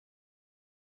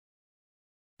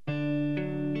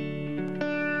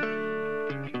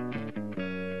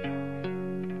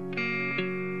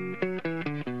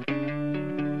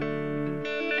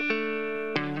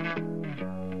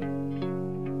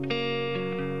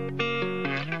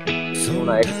tenía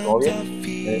una ex novia,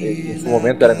 en su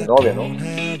momento era mi novia, ¿no?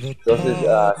 Entonces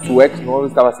su ex novio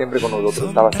estaba siempre con nosotros,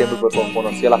 estaba siempre,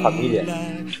 conocía a la familia.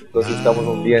 Entonces estamos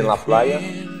un día en la playa,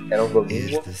 era un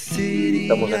domingo, y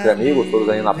estamos entre amigos, todos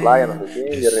ahí en la playa, no sé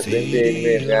qué, y de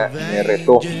repente él me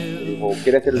retó, me dijo,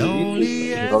 ¿quieres hacer el ridículo?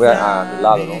 Y mi novia a mi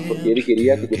lado, ¿no? Porque él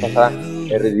quería que yo pasara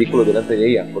el ridículo delante de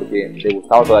ella, porque le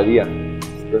gustaba todavía.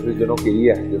 Entonces yo no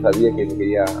quería, yo sabía que me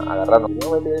quería agarrar, no me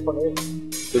voy a tener con él.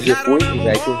 Entonces yo fui y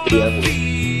me hice un triángulo.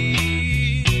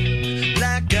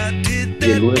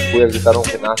 Y el lunes fui a visitar un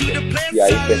gimnasio y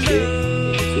ahí empecé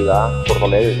en mi ciudad, por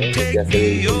Toledo, ¿no? Empecé a hacer el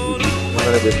ridículo. Un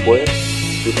año después,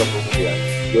 fui con profundidad.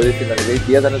 Yo le finalicé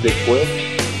 10 años después,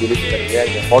 yo le finalicé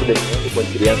el mejor del mundo con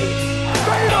el triángulo.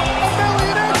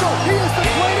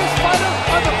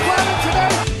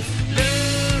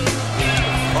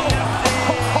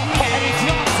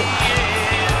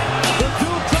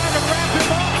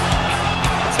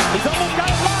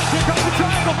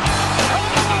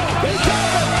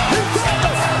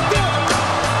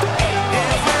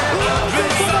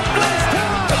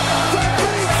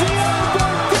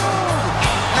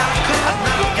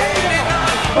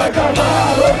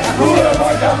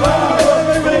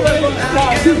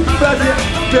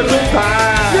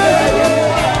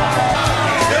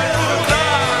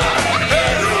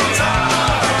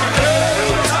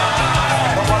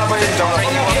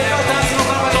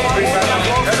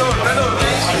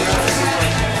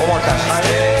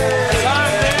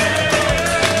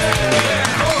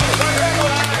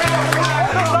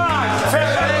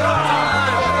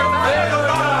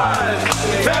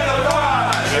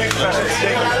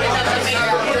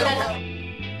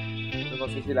 No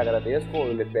sé si le agradezco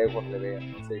o le pego cuando le vea,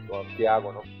 no sé qué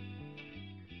hago, ¿no?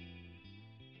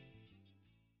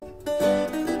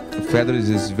 Federer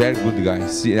is very good guy.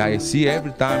 I see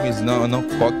every time is no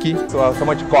cocky. So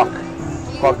much cock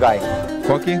guy.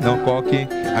 Cocky, no cocky.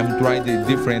 I'm trying the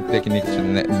different technique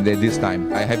this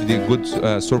time. I have the good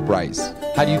surprise.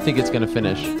 How do you think it's going to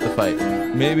finish the fight?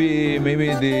 Maybe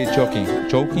the choking.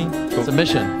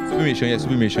 Submission.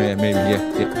 Submission, yeah, maybe,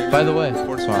 yeah. By the way,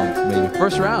 first round, maybe.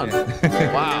 First round.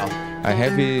 Yeah. Wow. I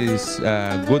have is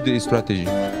good strategy,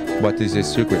 but it's a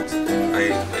secret.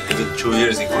 I lived 2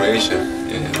 years in Croatia,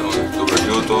 dobro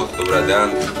jutro, dobar dan,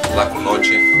 laku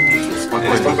noći,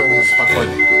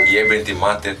 jebem ti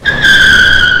mater.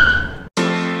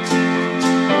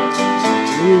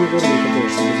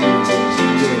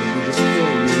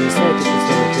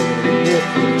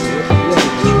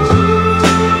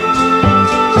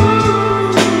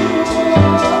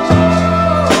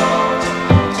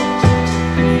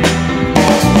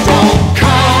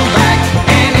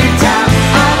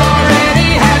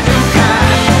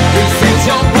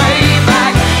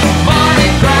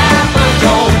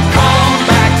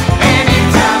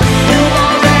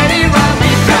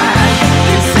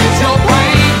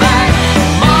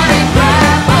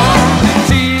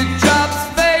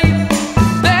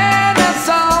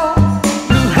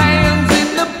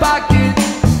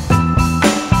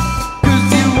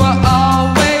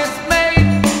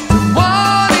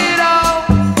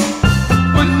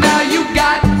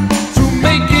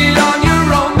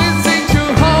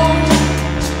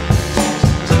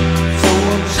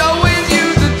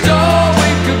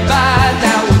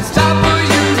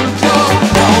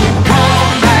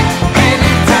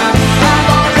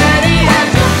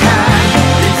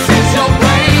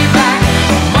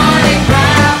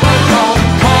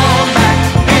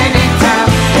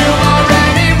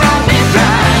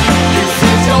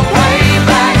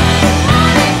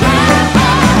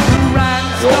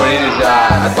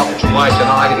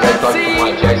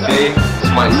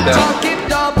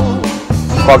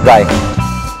 Cock guy.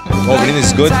 Evolian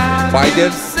is good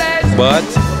fighter, but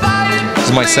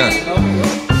he's my son.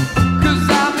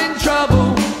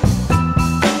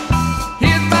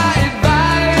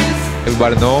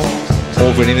 Everybody know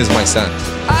Evolian is my son.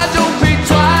 I don't pay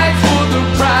twice for the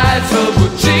price of a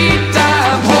cheap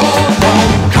time. Home,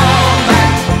 come back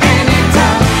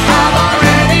anytime. I've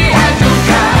already had your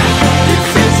kind. This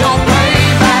is your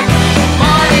payback.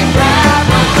 Money grab,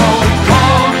 but don't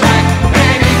come back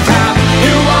anytime.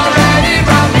 You already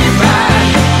brought me back.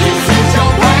 This is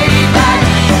your payback.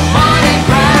 Money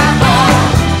grab,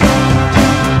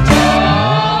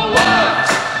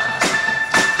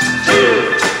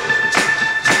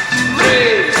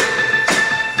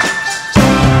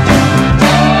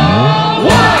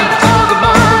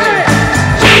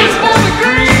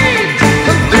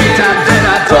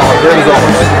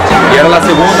 Y era la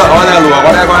segunda, ahora es un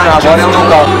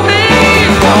knockout.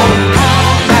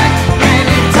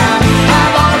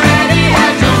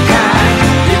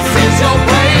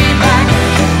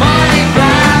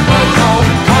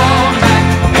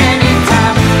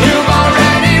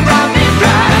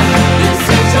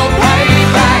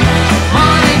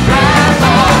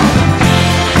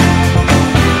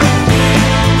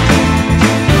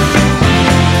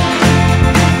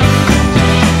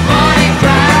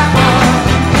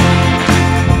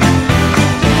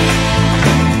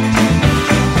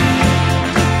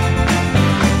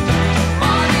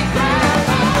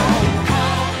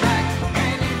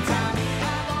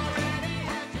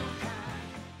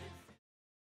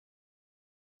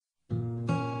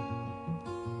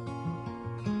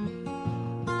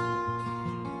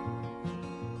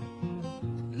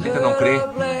 gente no cree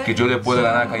que yo le puedo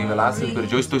ganar a Cain Velasquez, pero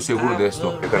yo estoy seguro de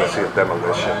esto. You're going to see a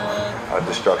demolition, a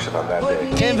destruction on that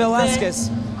day. Cain Velasquez,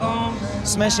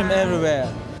 smash him everywhere.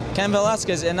 Cain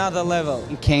Velasquez, another level.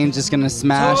 Cain's just gonna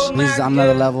smash. He's on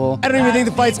another level. I don't even think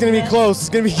the fight's gonna be close.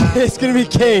 It's gonna be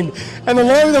Cain. And the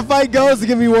longer the fight goes, it's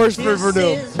gonna be worse for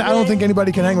Werdum. I don't think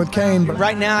anybody can hang with Cain, but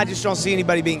Right now, I just don't see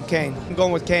anybody beating Cain. I'm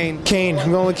going with Cain. Cain. I'm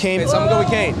going with Cain. So I'm going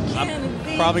with Cain.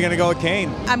 I'm probably gonna go with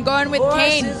Cain. I'm going with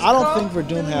Cain. I don't think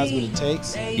Werdum has what it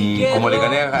takes. Y como le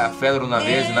gané a Fedor una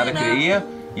vez y nadie creía,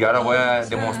 y ahora voy a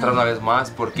demostrar una vez más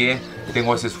por qué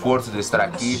tengo ese esfuerzo de estar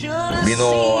aquí.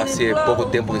 Vino hace poco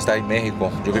tiempo que está en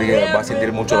México. Yo creo que va a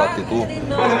sentir mucho la actitud.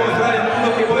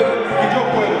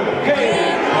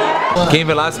 Cain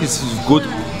Velasquez is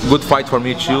good fight for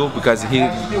me too, because he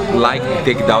like to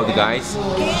take down the guys.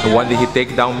 And when he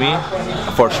take down me,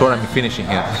 for sure I'm finishing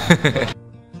him.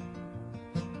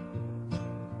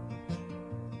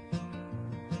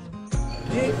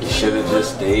 Should have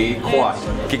just stayed quiet.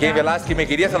 Que Cain Velasquez me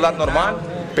quería saludar normal,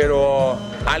 pero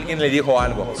alguien le dijo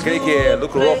algo. Cree que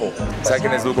Luke Rojo. ¿Sabe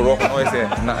quién es Luke Rojo? No,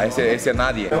 ese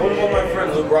nadie.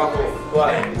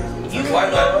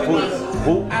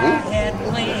 Who?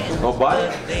 Nobody?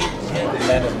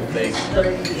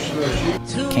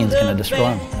 Cain's gonna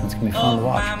destroy him. It's gonna be fun to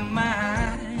watch.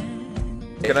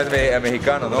 Que no es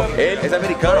mexicano, ¿no? Él es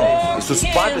americano y sus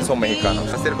padres son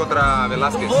mexicanos. Hacer contra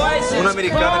Velázquez, un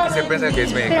americano que se piensa que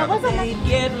es mexicano.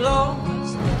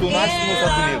 Tú naces en los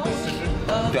Estados Unidos.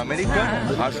 Tú es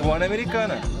americano. A Joana é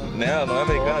americana. Não, não é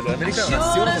americana, ela é americana.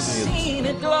 Nasceu nos Estados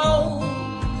Unidos.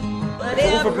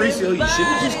 Fabricio, you should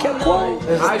have just kept quiet.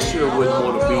 I sure wouldn't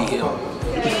want to beat him.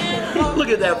 Look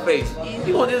at that face.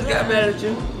 You want this guy mad at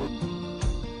you?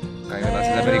 Cain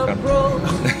Velasquez es americano.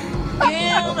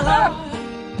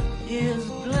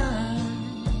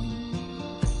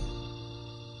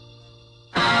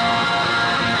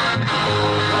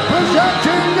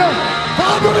 presenting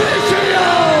Fabricio!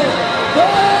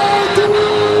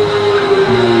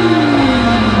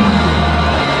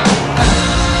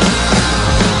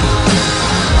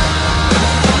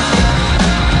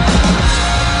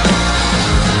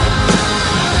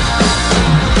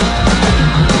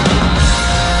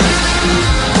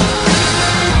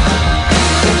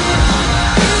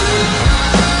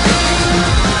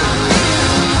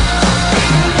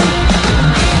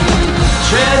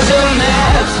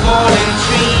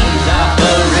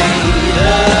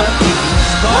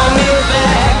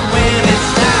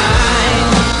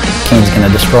 Cain's gonna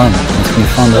destroy him. It's gonna be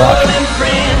fun to watch.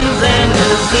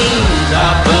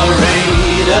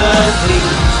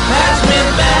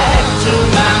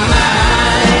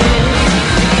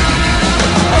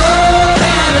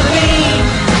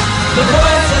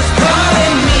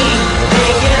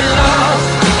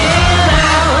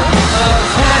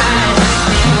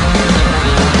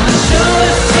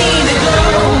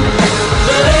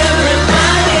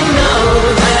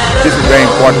 This is very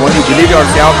important. When you believe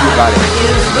yourself, you got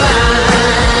it.